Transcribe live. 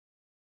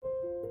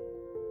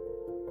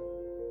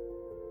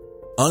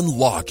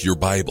Unlock your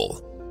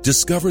Bible.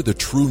 Discover the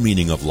true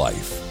meaning of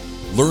life.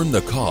 Learn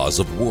the cause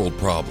of world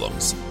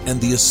problems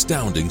and the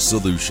astounding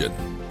solution.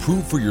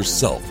 Prove for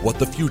yourself what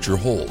the future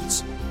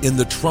holds. In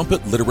the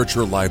Trumpet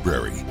Literature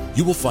Library,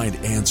 you will find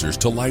answers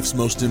to life's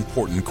most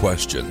important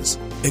questions.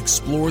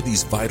 Explore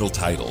these vital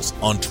titles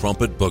on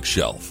Trumpet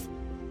Bookshelf.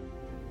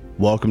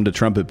 Welcome to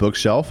Trumpet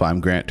Bookshelf. I'm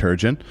Grant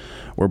Turgeon.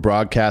 We're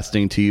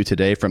broadcasting to you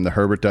today from the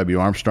Herbert W.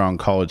 Armstrong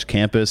College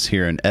campus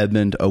here in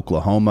Edmond,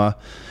 Oklahoma.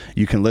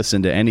 You can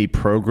listen to any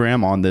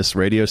program on this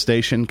radio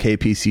station,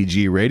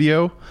 KPCG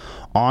Radio,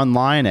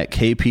 online at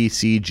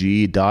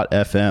kpcg.fm.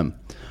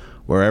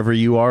 Wherever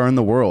you are in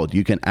the world,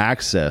 you can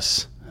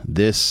access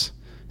this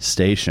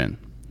station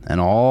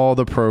and all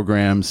the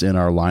programs in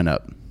our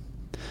lineup.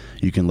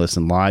 You can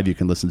listen live. You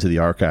can listen to the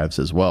archives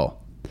as well.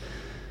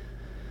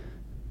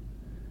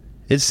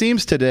 It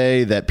seems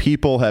today that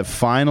people have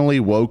finally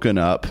woken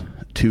up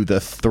to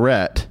the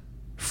threat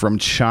from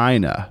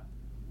China.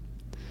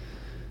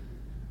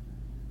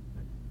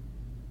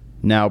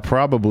 Now,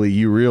 probably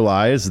you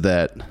realize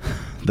that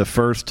the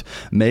first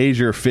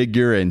major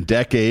figure in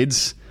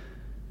decades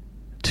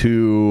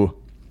to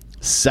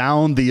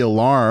sound the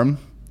alarm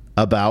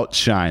about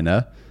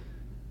China,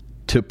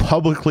 to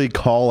publicly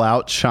call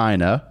out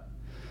China,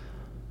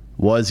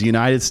 was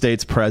United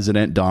States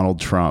President Donald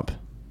Trump.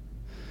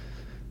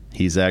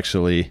 He's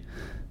actually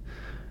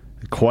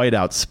quite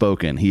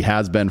outspoken. He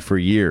has been for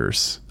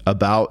years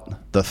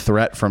about the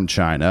threat from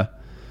China,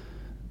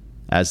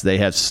 as they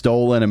have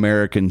stolen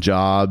American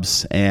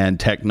jobs and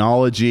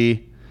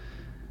technology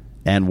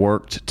and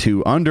worked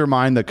to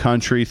undermine the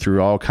country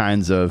through all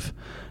kinds of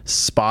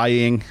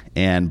spying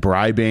and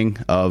bribing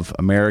of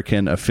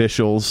American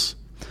officials.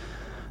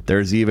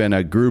 There's even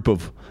a group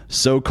of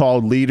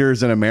so-called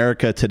leaders in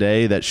America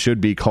today that should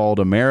be called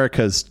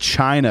America's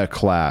China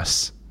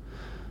class,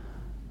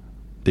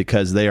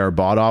 because they are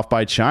bought off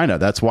by China.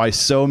 That's why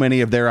so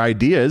many of their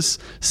ideas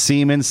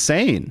seem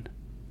insane,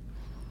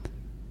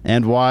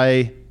 and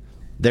why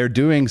they're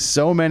doing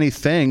so many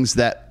things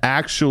that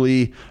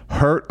actually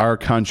hurt our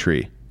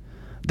country.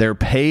 They're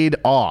paid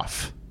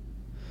off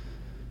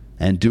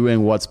and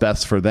doing what's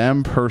best for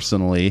them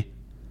personally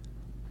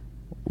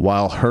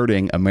while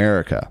hurting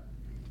America.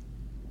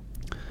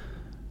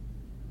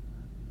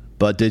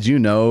 But did you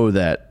know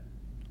that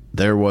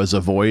there was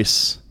a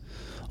voice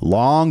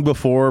long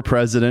before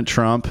President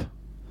Trump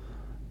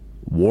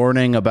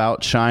warning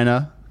about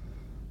China?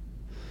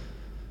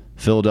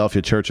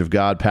 Philadelphia Church of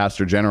God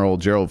Pastor General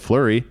Gerald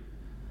Flurry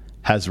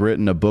has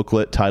written a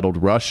booklet titled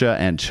Russia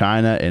and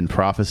China in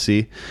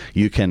Prophecy.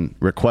 You can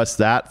request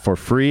that for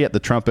free at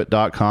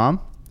thetrumpet.com.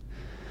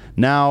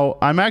 Now,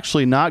 I'm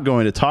actually not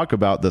going to talk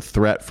about the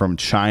threat from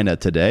China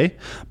today,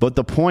 but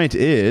the point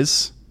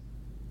is,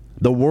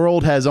 the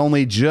world has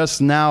only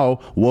just now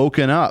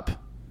woken up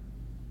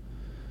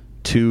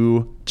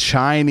to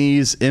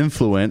Chinese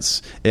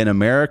influence in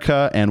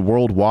America and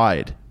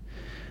worldwide,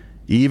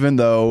 even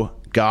though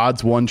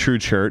God's one true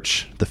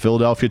church, the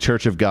Philadelphia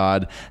Church of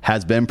God,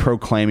 has been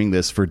proclaiming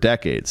this for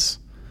decades,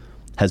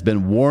 has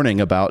been warning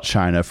about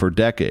China for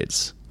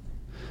decades.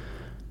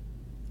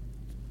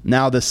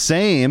 Now, the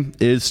same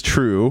is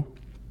true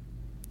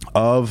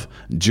of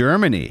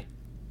Germany.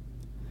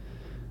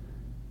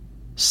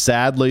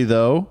 Sadly,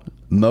 though,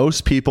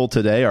 most people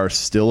today are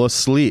still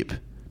asleep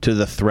to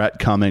the threat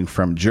coming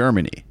from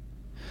Germany.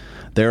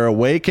 They're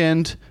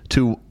awakened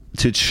to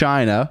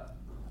China,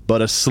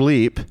 but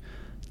asleep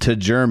to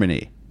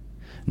Germany.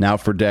 Now,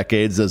 for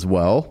decades as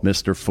well,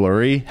 Mr.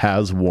 Flurry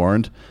has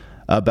warned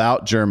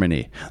about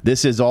Germany.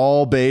 This is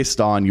all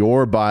based on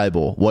your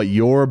Bible, what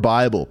your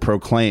Bible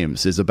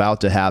proclaims is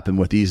about to happen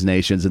with these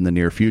nations in the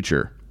near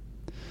future.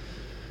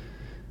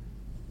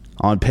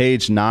 On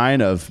page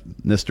 9 of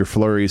Mr.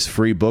 Flurry's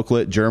free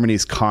booklet,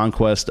 Germany's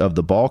Conquest of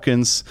the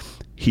Balkans,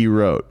 he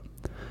wrote,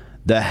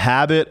 "The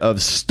habit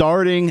of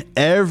starting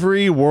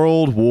every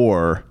world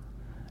war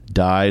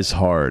dies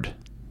hard."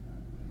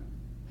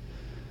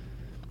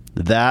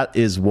 That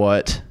is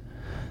what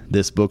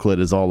this booklet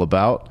is all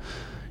about.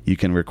 You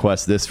can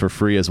request this for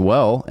free as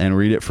well and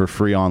read it for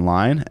free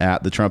online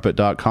at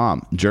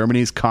thetrumpet.com.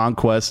 Germany's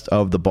Conquest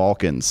of the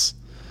Balkans.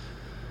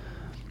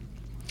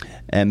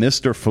 And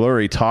Mr.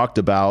 Flurry talked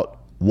about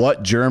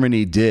what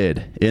Germany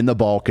did in the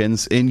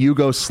Balkans, in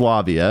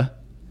Yugoslavia,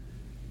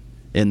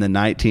 in the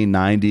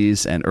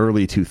 1990s and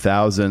early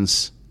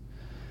 2000s.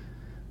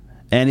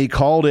 And he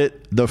called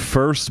it the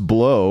first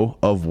blow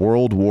of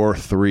World War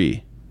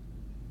III.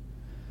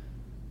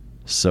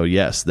 So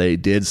yes, they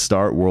did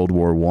start World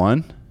War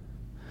I.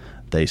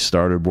 They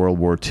started World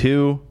War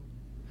II.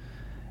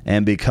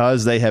 And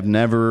because they have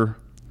never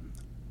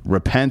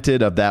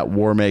repented of that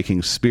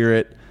war-making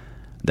spirit,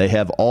 they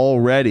have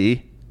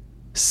already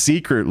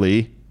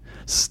secretly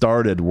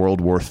started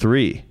World War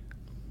III.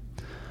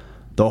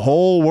 The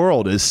whole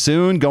world is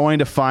soon going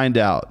to find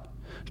out.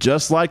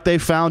 Just like they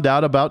found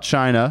out about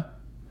China,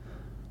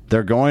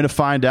 they're going to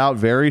find out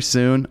very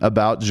soon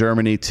about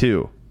Germany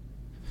too.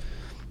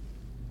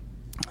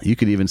 You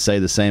could even say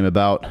the same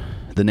about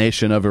the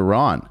nation of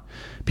Iran.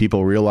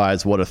 People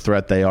realize what a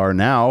threat they are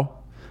now,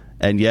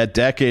 And yet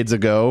decades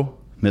ago,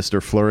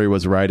 Mr. Fleury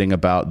was writing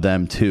about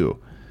them too.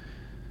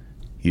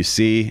 You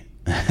see,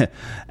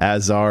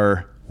 as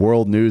our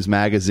world news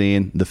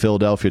magazine, the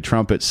Philadelphia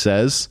Trumpet,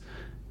 says,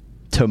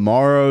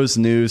 tomorrow's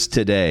news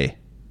today.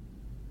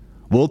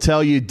 We'll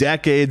tell you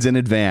decades in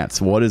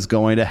advance what is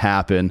going to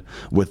happen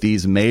with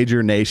these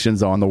major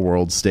nations on the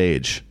world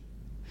stage.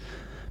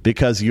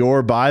 Because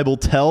your Bible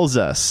tells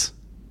us.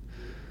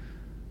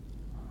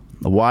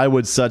 Why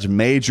would such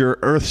major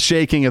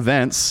earth-shaking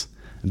events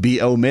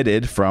be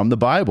omitted from the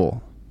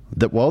Bible?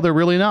 Well, they're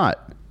really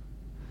not.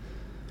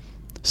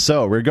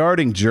 So,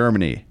 regarding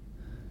Germany's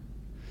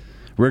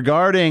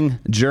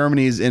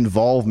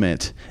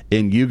involvement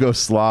in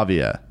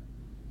Yugoslavia,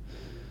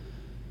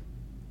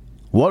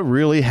 what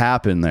really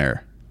happened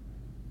there?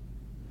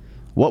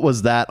 What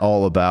was that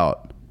all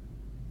about?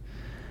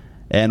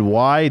 And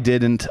why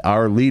didn't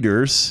our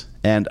leaders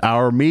and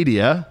our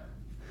media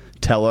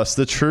tell us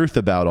the truth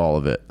about all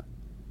of it?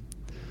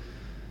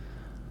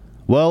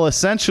 Well,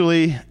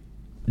 essentially,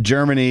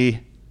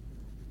 Germany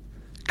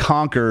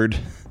conquered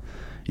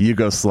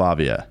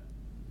Yugoslavia.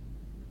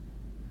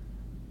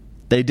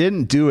 They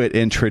didn't do it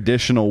in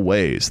traditional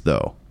ways,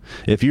 though.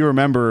 If you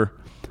remember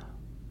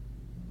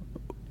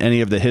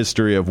any of the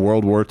history of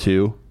World War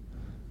II,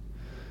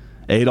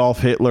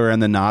 Adolf Hitler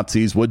and the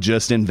Nazis would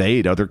just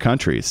invade other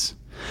countries.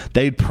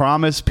 They'd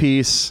promise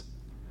peace,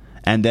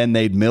 and then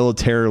they'd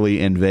militarily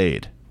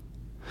invade.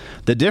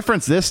 The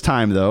difference this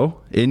time,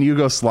 though, in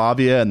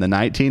Yugoslavia in the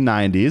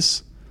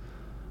 1990s,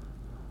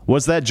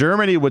 was that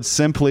Germany would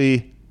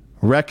simply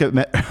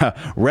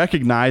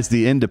recognize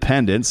the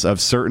independence of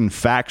certain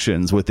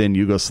factions within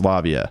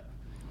Yugoslavia.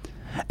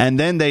 And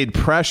then they'd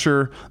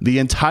pressure the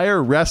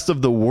entire rest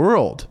of the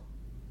world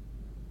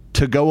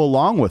to go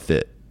along with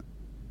it.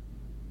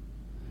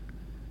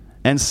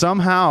 And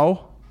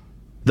somehow,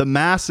 the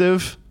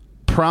massive,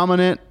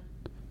 prominent,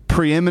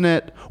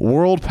 preeminent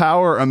world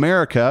power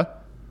America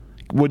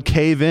would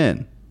cave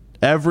in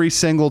every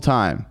single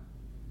time.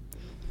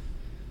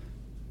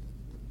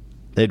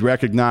 They'd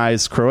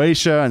recognize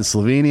Croatia and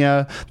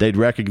Slovenia. They'd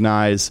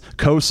recognize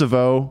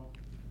Kosovo.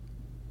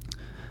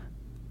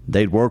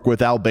 They'd work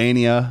with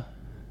Albania.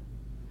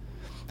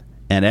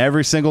 And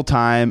every single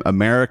time,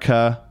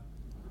 America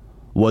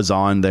was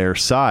on their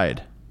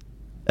side,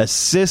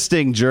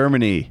 assisting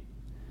Germany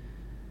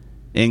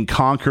in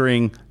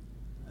conquering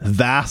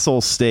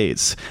vassal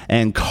states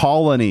and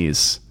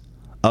colonies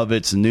of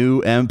its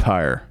new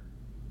empire.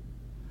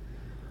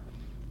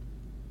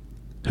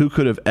 Who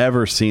could have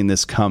ever seen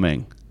this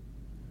coming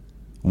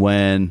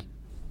when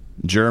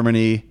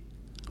Germany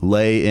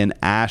lay in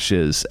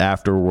ashes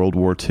after World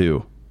War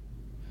II?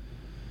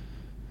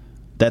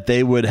 That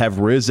they would have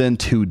risen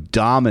to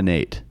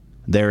dominate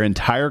their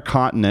entire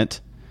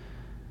continent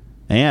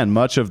and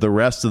much of the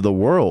rest of the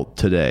world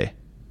today.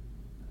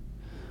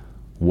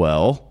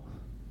 Well,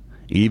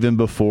 even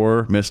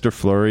before Mr.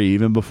 Fleury,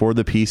 even before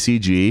the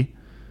PCG,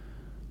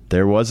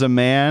 there was a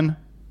man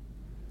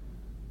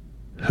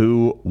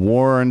who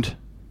warned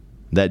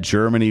that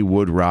Germany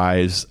would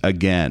rise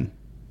again.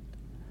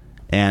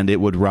 And it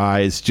would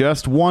rise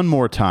just one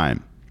more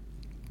time.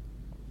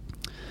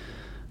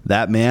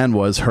 That man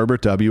was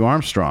Herbert W.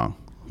 Armstrong.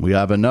 We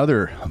have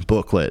another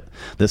booklet.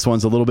 This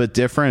one's a little bit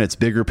different. It's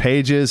bigger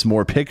pages,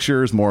 more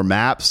pictures, more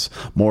maps,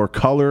 more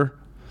color.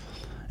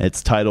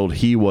 It's titled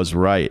He Was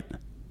Right.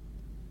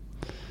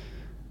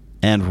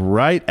 And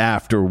right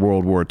after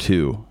World War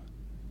II,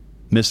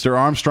 Mr.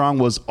 Armstrong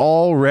was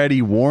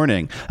already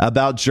warning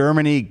about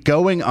Germany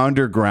going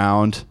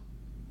underground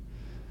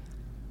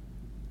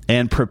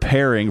and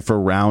preparing for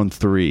round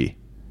 3.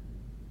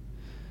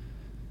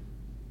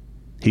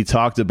 He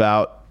talked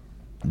about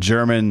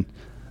German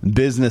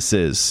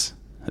businesses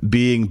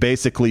being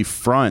basically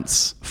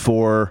fronts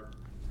for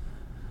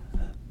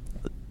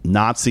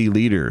Nazi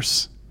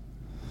leaders.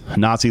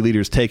 Nazi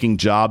leaders taking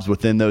jobs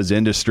within those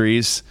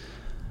industries,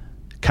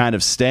 kind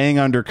of staying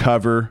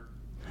undercover,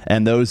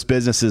 and those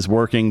businesses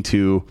working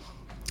to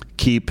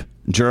keep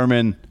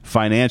German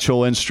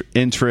financial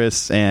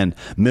interests and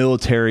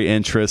military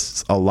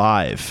interests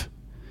alive,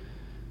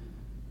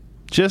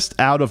 just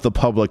out of the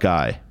public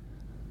eye,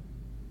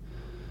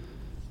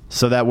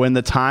 so that when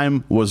the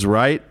time was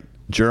right,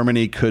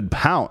 Germany could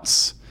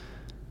pounce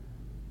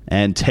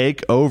and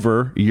take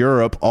over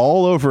Europe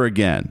all over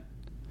again.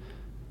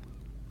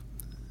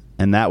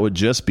 And that would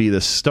just be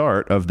the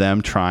start of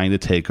them trying to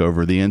take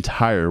over the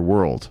entire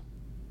world.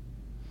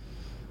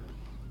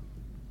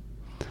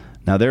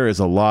 Now, there is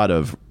a lot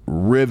of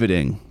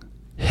riveting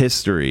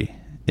history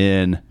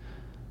in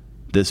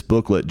this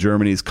booklet,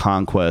 Germany's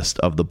Conquest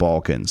of the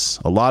Balkans.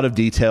 A lot of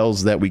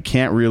details that we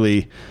can't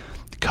really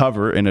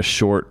cover in a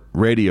short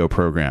radio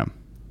program.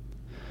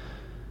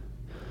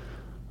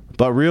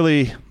 But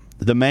really,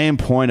 the main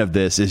point of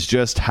this is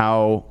just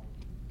how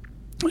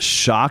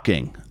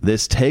shocking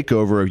this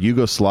takeover of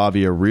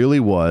Yugoslavia really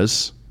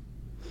was,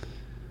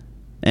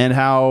 and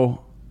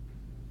how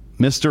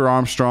Mr.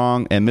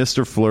 Armstrong and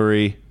Mr.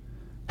 Fleury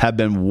have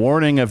been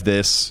warning of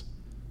this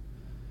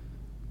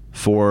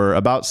for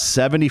about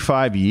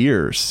 75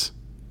 years.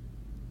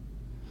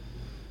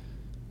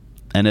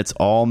 And it's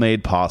all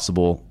made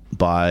possible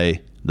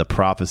by the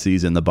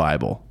prophecies in the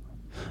Bible.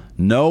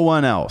 No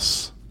one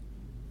else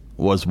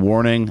was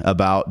warning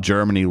about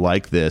Germany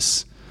like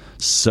this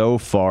so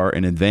far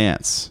in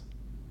advance.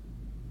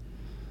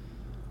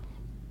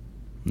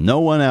 No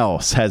one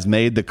else has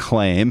made the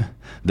claim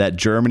that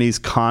Germany's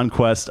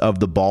conquest of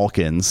the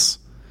Balkans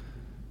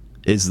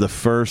is the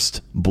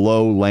first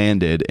blow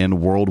landed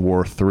in World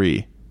War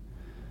III.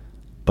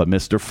 But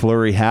Mr.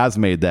 Fleury has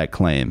made that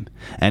claim,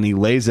 and he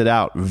lays it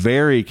out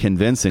very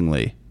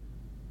convincingly.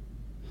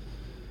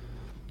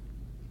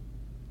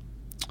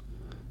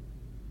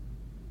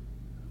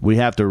 We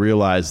have to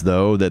realize,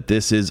 though, that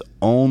this is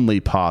only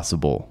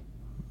possible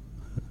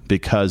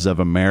because of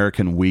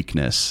American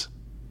weakness.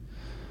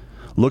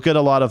 Look at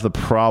a lot of the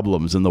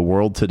problems in the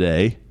world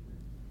today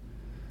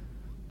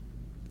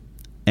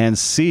and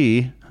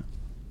see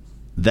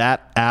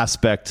that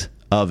aspect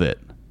of it.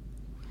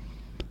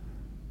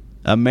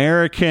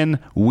 American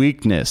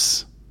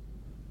weakness.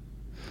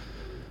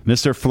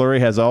 Mr. Fleury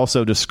has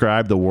also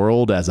described the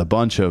world as a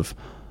bunch of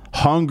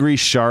hungry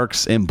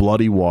sharks in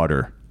bloody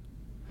water.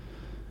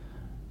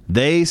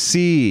 They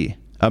see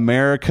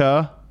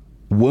America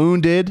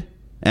wounded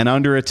and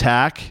under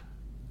attack,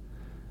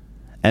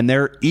 and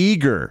they're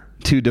eager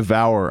to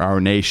devour our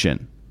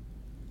nation.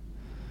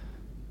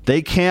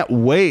 They can't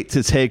wait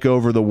to take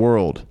over the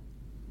world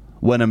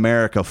when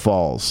America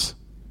falls.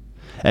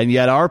 And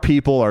yet our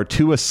people are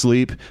too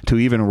asleep to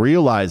even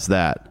realize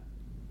that.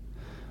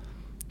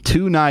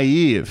 Too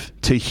naive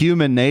to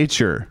human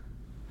nature.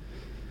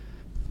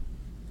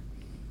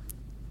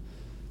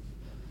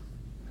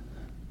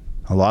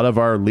 A lot of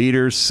our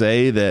leaders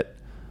say that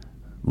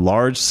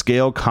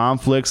large-scale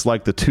conflicts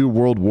like the 2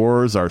 world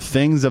wars are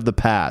things of the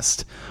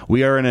past.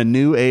 We are in a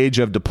new age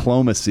of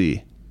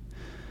diplomacy.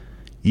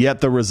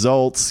 Yet the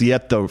results,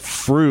 yet the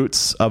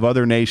fruits of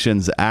other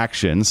nations'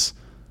 actions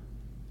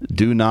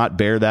do not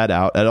bear that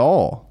out at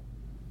all.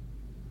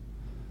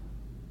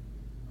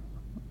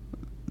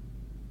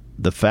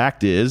 The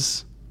fact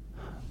is,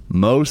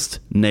 most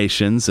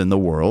nations in the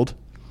world,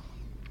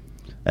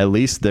 at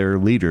least their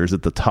leaders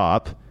at the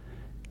top,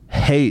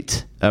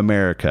 hate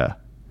America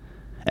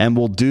and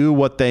will do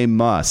what they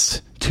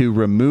must to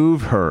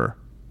remove her.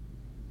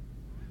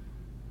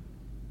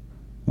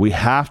 We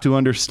have to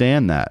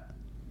understand that.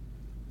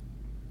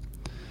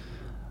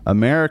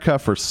 America,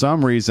 for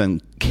some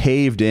reason,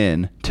 caved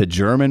in to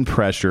German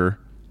pressure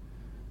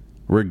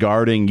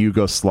regarding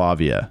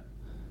Yugoslavia.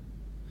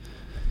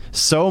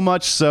 So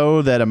much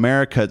so that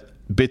America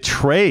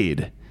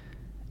betrayed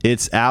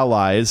its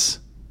allies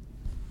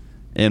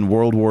in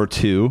World War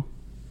II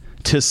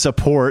to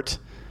support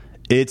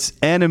its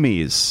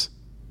enemies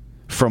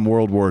from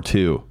World War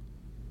II.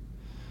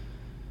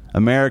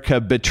 America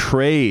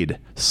betrayed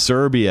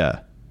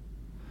Serbia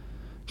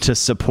to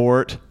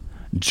support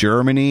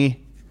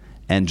Germany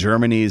and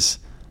Germany's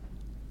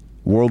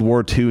World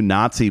War II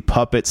Nazi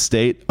puppet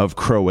state of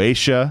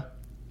Croatia,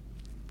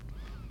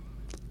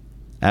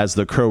 as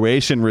the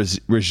Croatian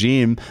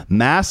regime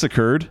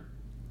massacred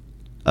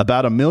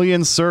about 1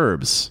 million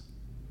Serbs.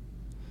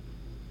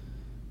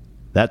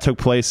 That took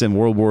place in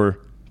World War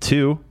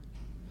II.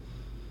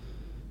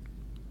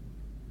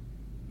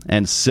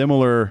 And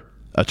similar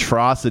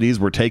atrocities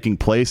were taking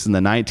place in the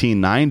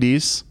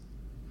 1990s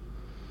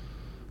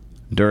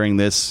during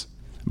this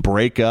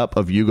breakup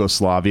of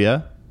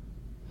Yugoslavia.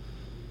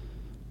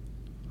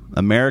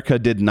 America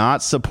did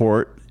not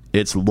support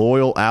its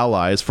loyal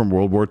allies from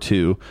World War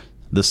II,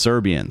 the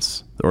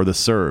Serbians or the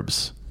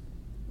Serbs.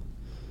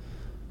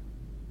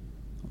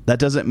 That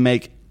doesn't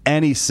make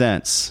any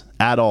sense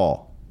at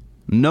all.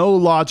 No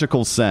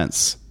logical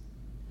sense.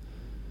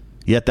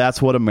 Yet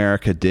that's what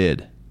America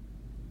did.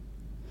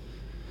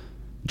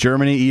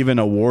 Germany even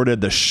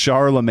awarded the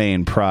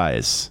Charlemagne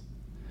Prize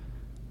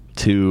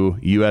to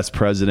U.S.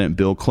 President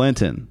Bill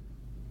Clinton.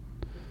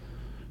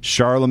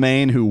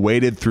 Charlemagne, who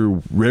waded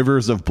through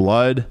rivers of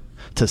blood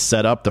to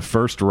set up the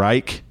First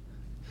Reich,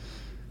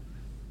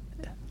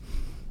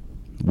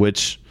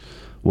 which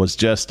was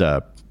just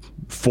a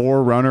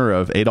forerunner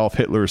of Adolf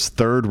Hitler's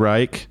Third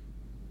Reich.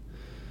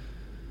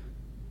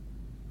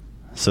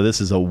 So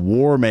this is a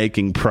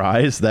war-making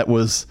prize that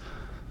was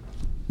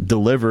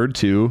delivered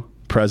to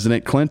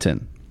President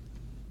Clinton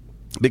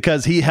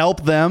because he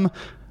helped them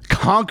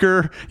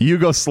conquer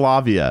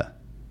Yugoslavia.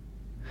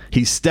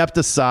 He stepped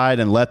aside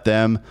and let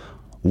them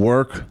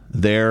work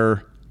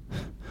their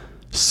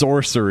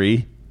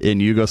sorcery in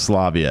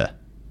Yugoslavia.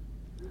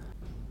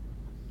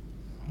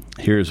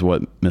 Here's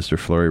what Mr.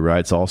 Fleury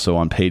writes also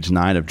on page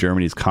 9 of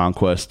Germany's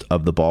conquest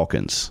of the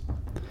Balkans.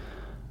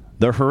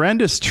 The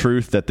horrendous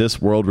truth that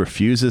this world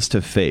refuses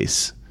to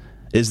face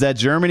is that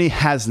Germany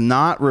has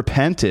not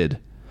repented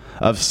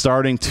of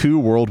starting 2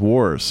 world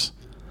wars.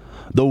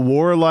 The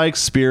warlike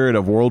spirit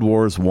of World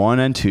Wars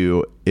I and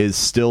II is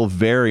still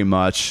very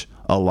much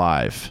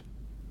alive.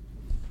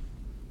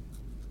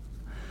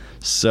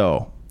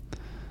 So,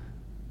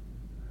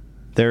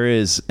 there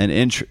is an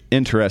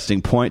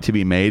interesting point to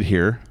be made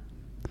here.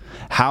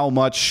 How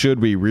much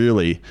should we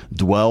really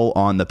dwell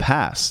on the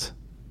past?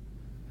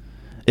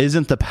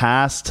 Isn't the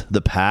past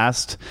the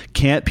past?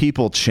 Can't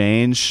people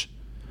change?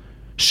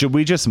 Should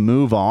we just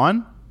move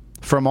on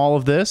from all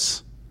of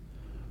this?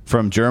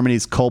 From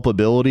Germany's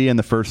culpability in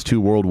the first two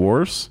world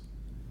wars?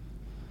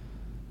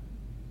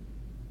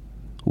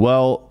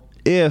 Well,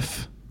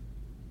 if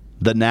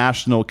the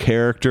national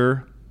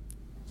character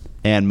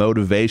and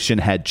motivation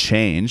had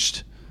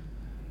changed,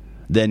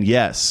 then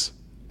yes,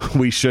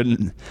 we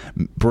shouldn't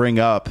bring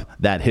up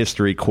that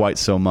history quite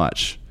so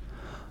much.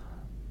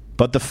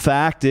 But the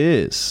fact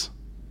is,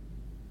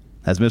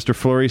 as Mr.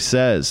 Fleury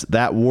says,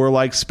 that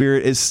warlike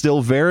spirit is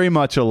still very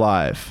much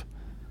alive.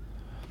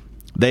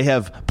 They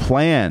have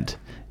planned,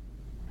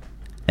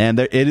 and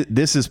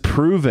this is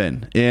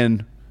proven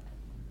in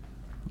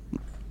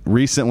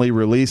recently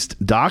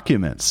released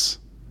documents,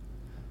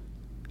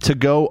 to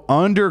go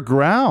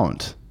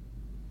underground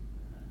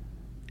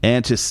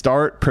and to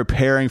start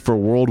preparing for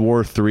World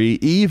War III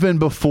even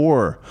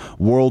before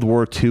World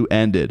War II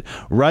ended.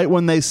 Right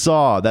when they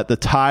saw that the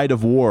tide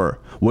of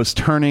war was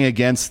turning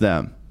against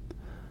them,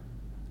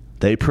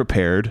 they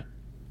prepared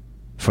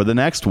for the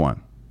next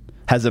one.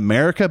 Has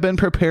America been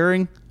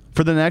preparing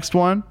for the next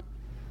one?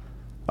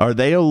 Are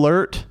they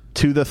alert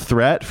to the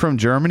threat from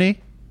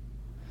Germany?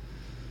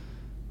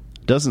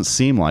 Doesn't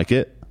seem like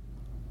it.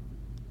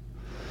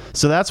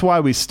 So that's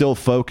why we still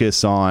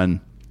focus on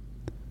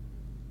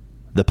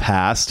the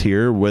past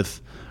here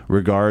with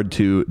regard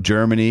to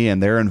Germany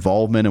and their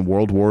involvement in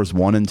World Wars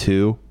I and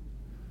II.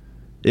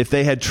 If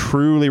they had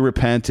truly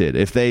repented,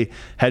 if they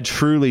had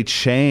truly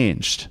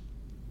changed.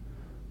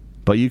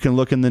 But you can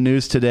look in the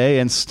news today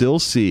and still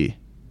see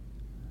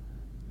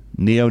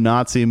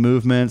neo-Nazi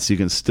movements. You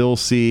can still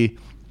see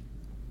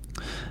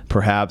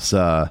perhaps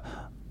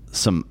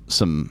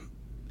some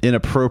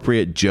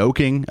inappropriate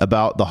joking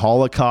about the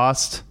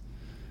Holocaust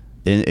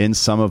in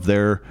some of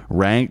their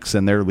ranks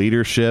and their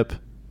leadership,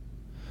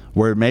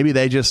 where maybe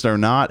they just are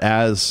not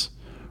as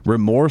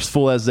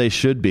remorseful as they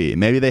should be.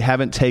 Maybe they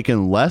haven't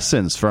taken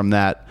lessons from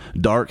that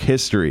dark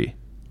history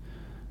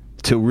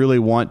to really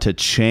want to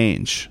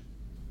change.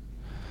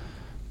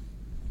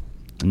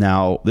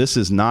 Now, this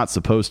is not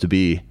supposed to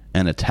be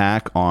an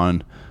attack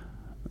on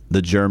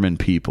the German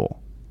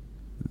people.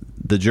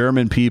 The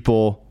German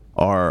people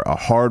are a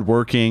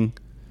hardworking,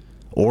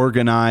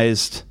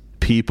 organized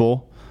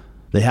people.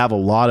 They have a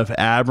lot of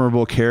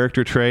admirable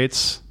character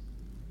traits.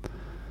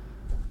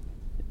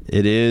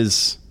 It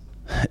is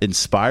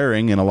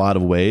inspiring in a lot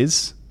of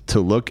ways to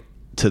look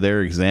to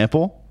their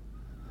example.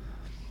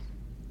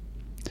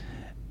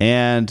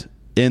 And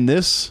in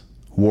this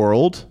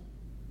world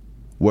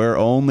where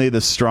only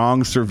the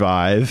strong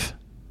survive,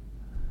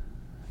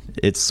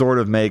 it sort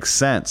of makes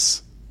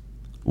sense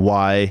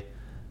why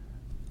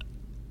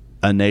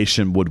a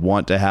nation would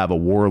want to have a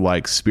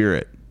warlike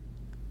spirit.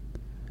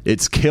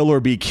 It's kill or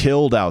be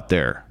killed out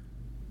there.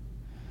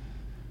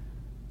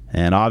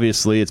 And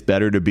obviously it's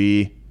better to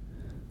be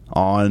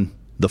on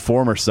the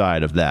former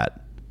side of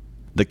that,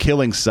 the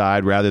killing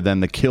side rather than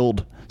the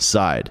killed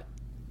side.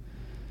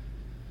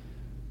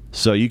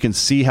 So you can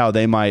see how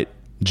they might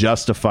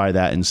justify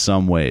that in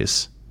some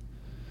ways.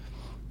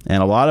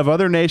 And a lot of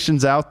other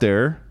nations out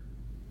there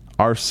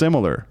are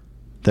similar.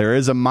 There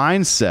is a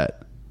mindset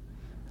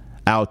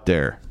out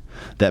there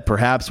that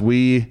perhaps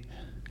we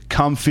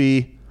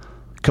comfy,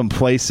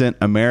 complacent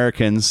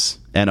Americans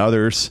and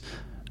others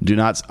do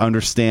not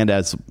understand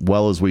as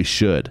well as we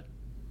should.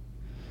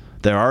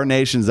 There are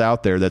nations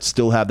out there that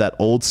still have that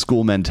old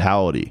school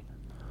mentality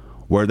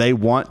where they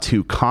want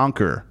to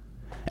conquer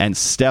and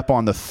step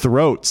on the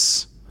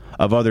throats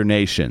of other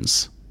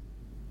nations.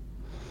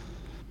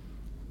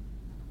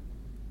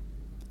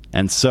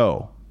 And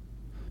so,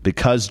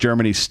 because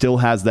Germany still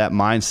has that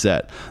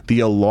mindset, the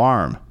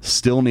alarm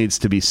still needs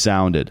to be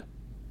sounded.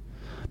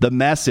 The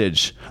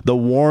message, the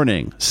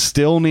warning,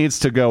 still needs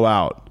to go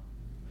out,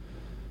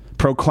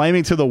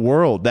 proclaiming to the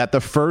world that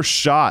the first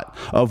shot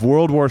of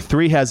World War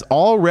III has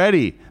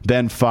already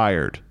been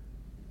fired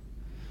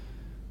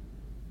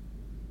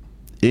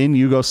in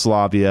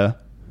Yugoslavia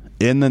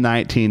in the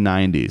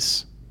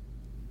 1990s.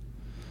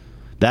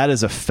 That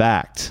is a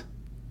fact.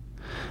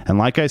 And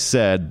like I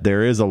said,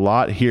 there is a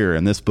lot here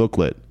in this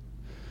booklet,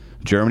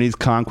 Germany's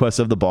Conquest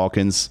of the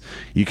Balkans.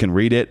 You can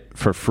read it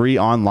for free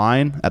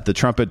online at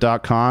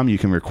thetrumpet.com. You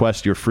can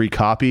request your free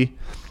copy.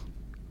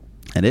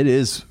 And it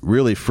is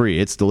really free.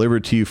 It's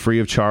delivered to you free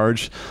of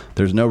charge.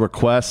 There's no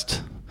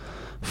request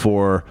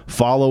for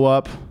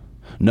follow-up,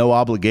 no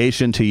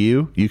obligation to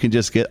you. You can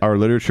just get our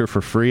literature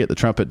for free at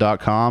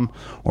thetrumpet.com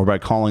or by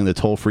calling the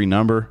toll-free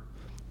number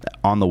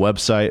on the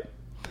website.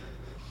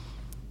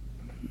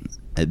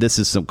 This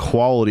is some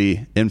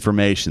quality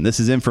information. This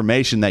is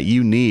information that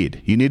you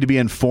need. You need to be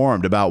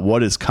informed about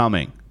what is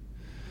coming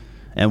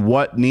and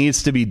what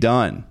needs to be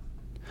done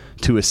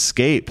to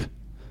escape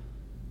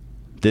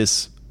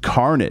this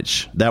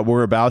carnage that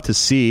we're about to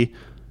see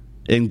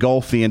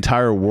engulf the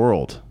entire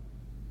world.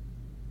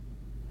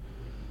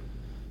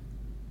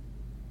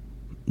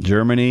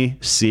 Germany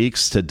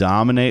seeks to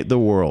dominate the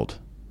world,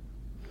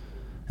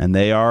 and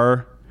they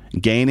are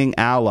gaining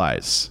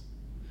allies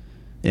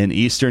in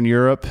Eastern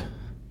Europe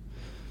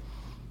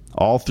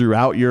all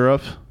throughout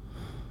Europe.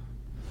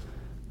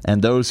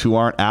 And those who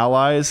aren't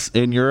allies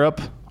in Europe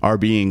are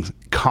being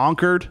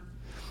conquered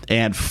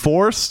and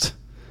forced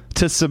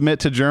to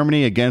submit to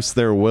Germany against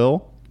their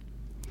will.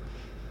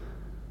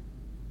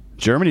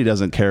 Germany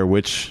doesn't care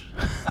which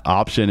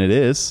option it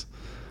is.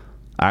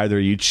 Either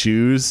you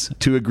choose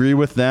to agree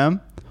with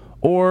them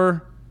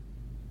or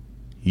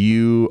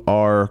you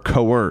are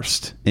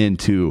coerced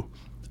into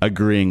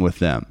agreeing with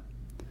them.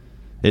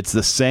 It's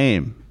the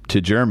same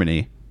to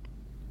Germany.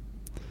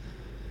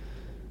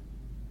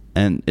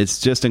 And it's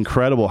just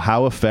incredible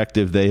how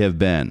effective they have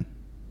been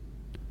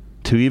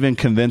to even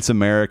convince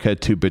America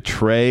to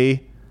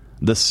betray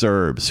the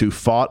Serbs who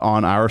fought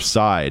on our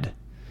side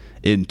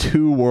in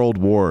 2 world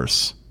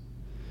wars.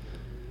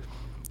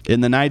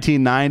 In the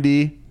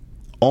 1990,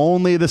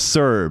 only the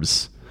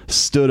Serbs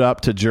stood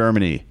up to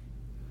Germany.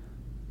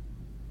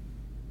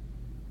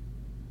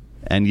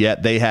 And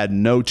yet they had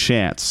no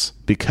chance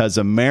because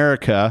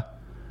America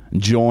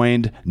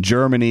joined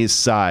Germany's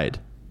side.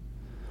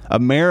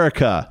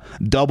 America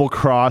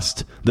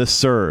double-crossed the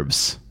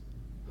Serbs.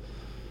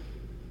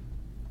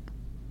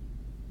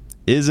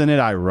 Isn't it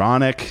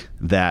ironic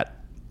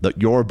that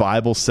your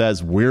Bible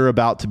says we're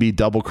about to be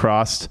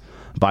double-crossed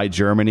by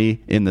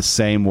Germany in the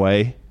same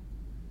way?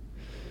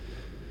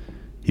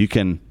 You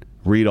can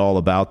read all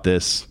about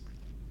this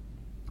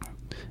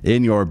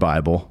in your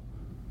Bible.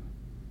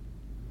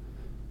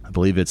 I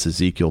believe it's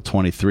Ezekiel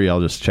 23.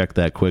 I'll just check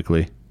that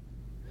quickly.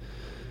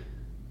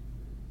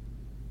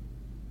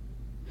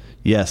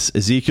 Yes,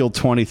 Ezekiel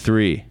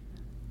 23.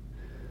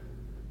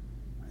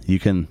 You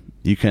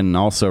can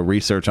also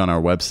research on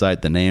our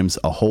website the names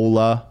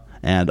Aholah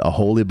and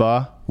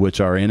Aholibah,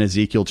 which are in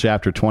Ezekiel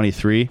chapter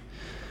 23.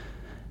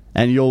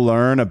 And you'll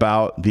learn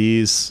about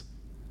these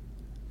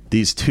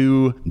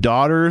 2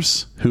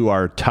 daughters who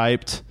are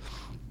typed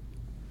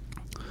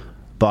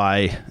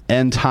by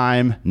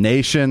end-time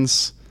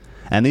nations.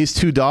 And these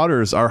 2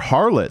 daughters are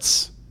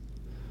harlots.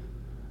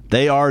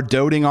 They are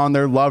doting on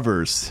their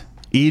lovers.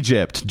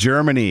 Egypt,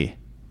 Germany.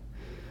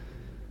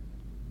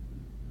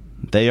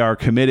 They are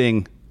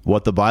committing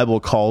what the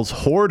Bible calls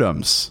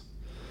whoredoms.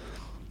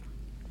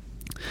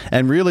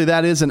 And really,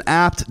 that is an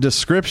apt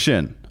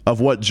description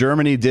of what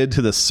Germany did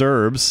to the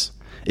Serbs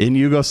in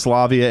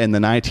Yugoslavia in the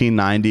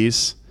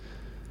 1990s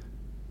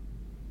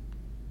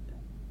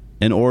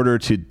in order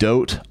to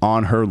dote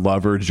on her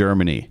lover,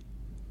 Germany.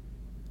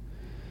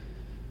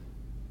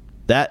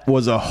 That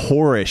was a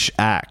whorish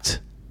act.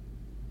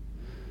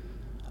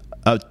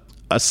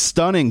 A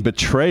stunning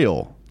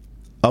betrayal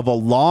of a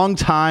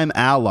longtime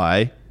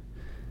ally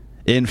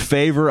in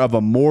favor of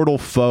a mortal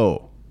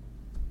foe.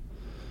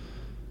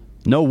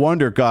 No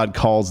wonder God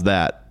calls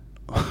that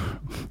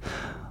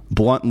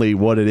bluntly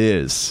what it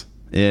is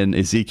in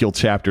Ezekiel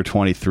chapter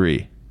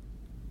 23.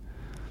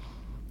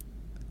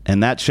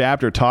 And that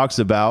chapter talks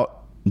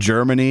about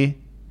Germany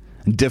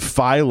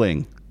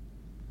defiling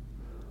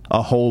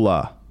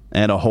Aholah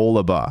and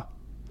Aholibah,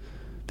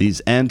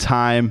 these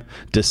end-time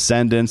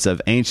descendants of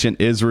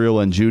ancient Israel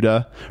and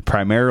Judah,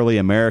 primarily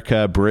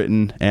America,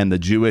 Britain, and the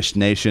Jewish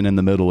nation in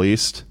the Middle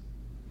East.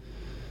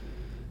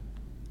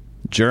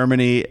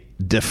 Germany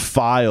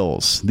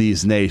defiles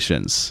these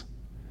nations,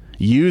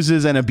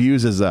 uses and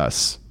abuses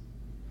us,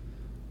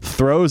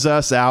 throws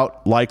us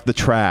out like the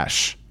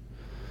trash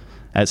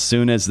as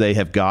soon as they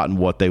have gotten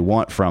what they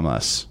want from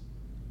us.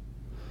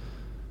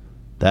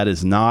 That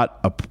is not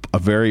a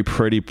very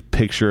pretty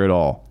picture at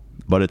all,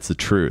 but it's the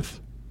truth.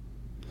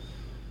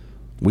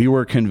 We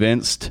were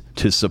convinced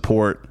to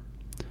support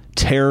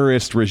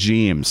terrorist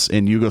regimes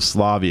in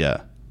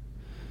Yugoslavia,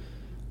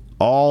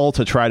 all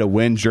to try to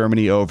win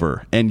Germany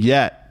over. And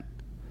yet,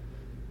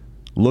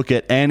 look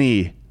at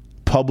any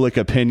public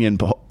opinion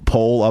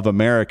poll of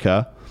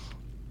America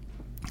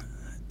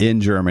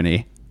in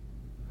Germany.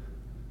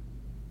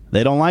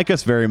 They don't like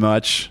us very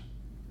much,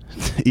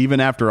 even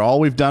after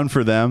all we've done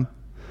for them,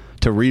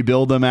 to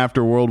rebuild them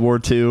after World War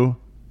II,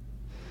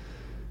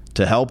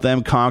 to help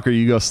them conquer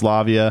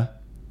Yugoslavia,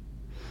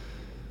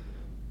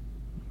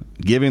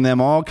 giving them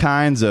all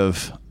kinds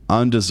of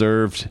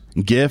undeserved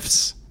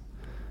gifts.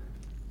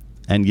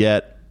 And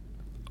yet,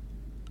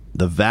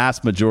 the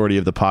vast majority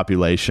of the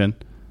population,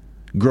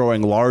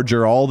 growing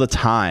larger all the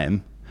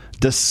time,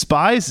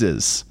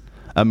 despises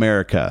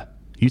America.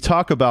 You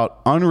talk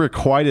about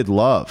unrequited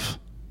love.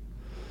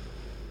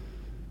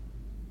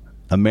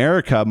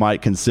 America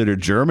might consider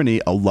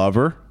Germany a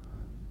lover,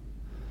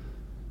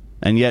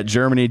 and yet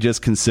Germany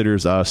just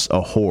considers us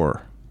a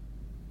whore.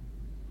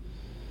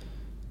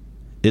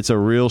 It's a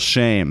real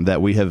shame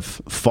that we have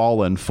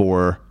fallen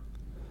for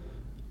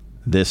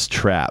this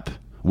trap.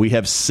 We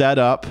have set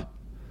up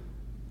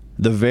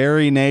the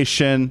very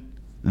nation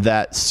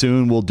that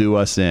soon will do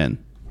us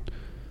in.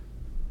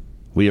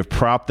 We have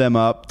propped them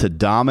up to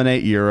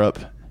dominate Europe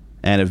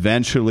and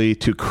eventually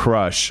to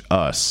crush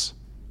us.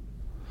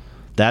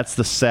 That's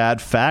the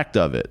sad fact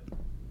of it.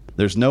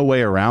 There's no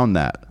way around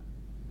that.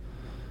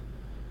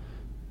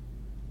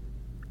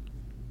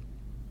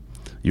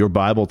 Your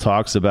Bible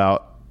talks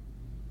about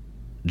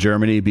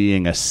Germany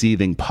being a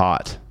seething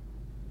pot.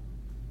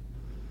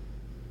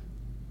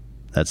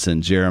 That's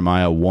in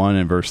Jeremiah 1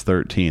 and verse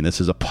 13.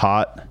 This is a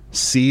pot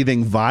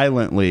seething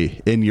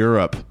violently in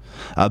Europe,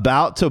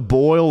 about to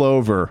boil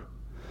over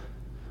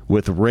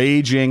with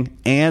raging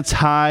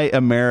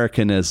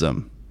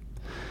anti-Americanism.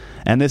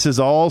 And this is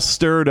all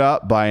stirred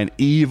up by an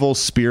evil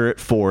spirit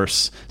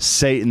force,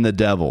 Satan the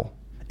devil,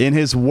 in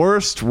his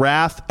worst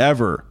wrath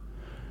ever,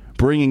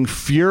 bringing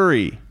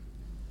fury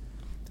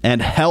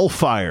and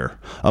hellfire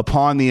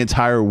upon the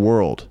entire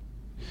world.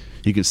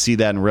 You can see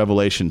that in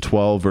Revelation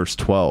 12, verse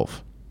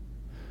 12.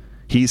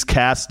 He's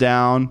cast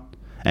down,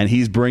 and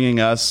he's bringing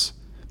us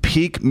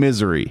peak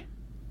misery.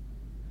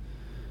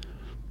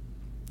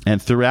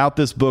 And throughout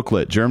this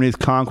booklet, Germany's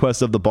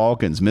Conquest of the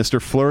Balkans,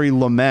 Mr. Fleury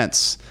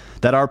laments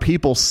that our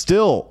people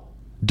still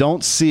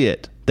don't see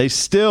it. They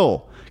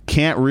still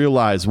can't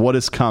realize what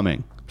is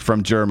coming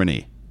from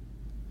Germany.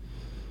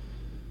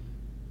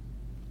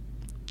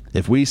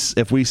 If we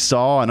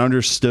saw and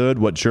understood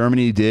what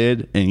Germany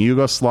did in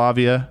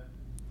Yugoslavia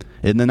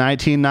in the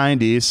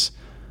 1990s,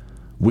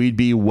 we'd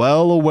be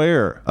well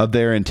aware of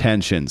their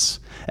intentions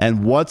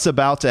and what's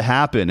about to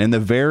happen in the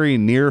very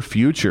near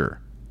future.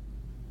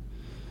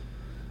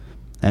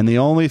 And the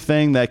only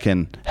thing that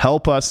can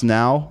help us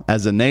now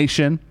as a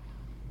nation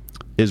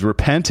is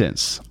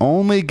repentance.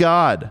 Only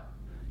God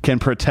can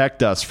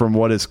protect us from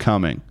what is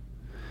coming.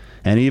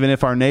 And even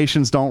if our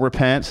nations don't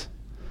repent,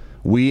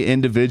 we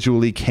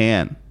individually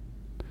can.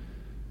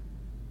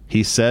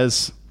 He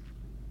says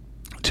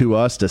to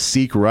us to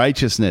seek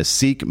righteousness,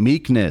 seek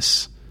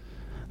meekness,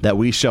 that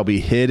we shall be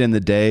hid in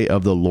the day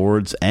of the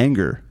Lord's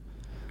anger.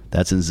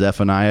 That's in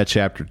Zephaniah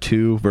chapter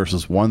 2,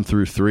 verses 1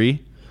 through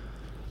 3.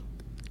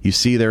 You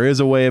see, there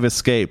is a way of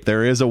escape.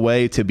 There is a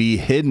way to be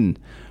hidden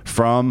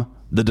from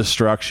the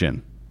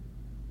destruction.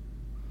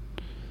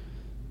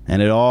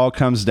 And it all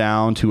comes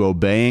down to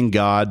obeying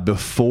God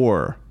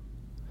before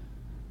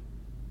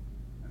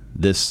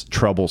this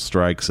trouble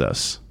strikes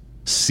us.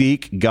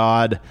 Seek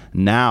God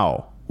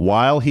now,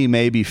 while he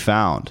may be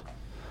found.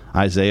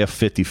 Isaiah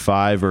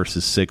 55,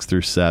 verses 6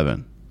 through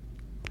 7.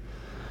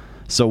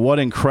 So what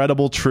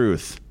incredible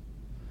truth.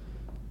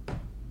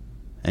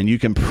 And you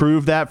can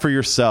prove that for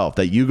yourself,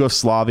 that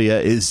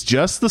Yugoslavia is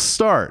just the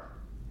start,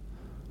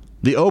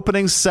 the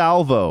opening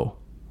salvo,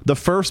 the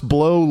first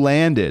blow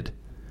landed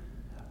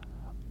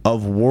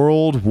of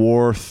World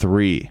War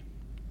III.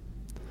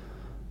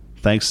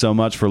 Thanks so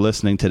much for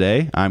listening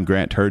today. I'm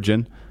Grant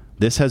Turgeon.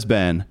 This has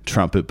been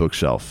Trumpet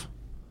Bookshelf.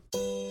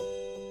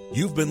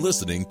 You've been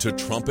listening to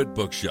Trumpet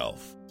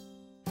Bookshelf.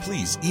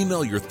 Please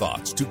email your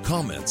thoughts to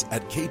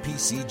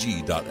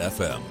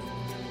comments@kpcg.fm.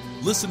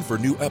 Listen for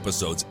new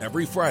episodes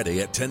every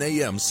Friday at 10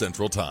 a.m.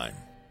 Central Time.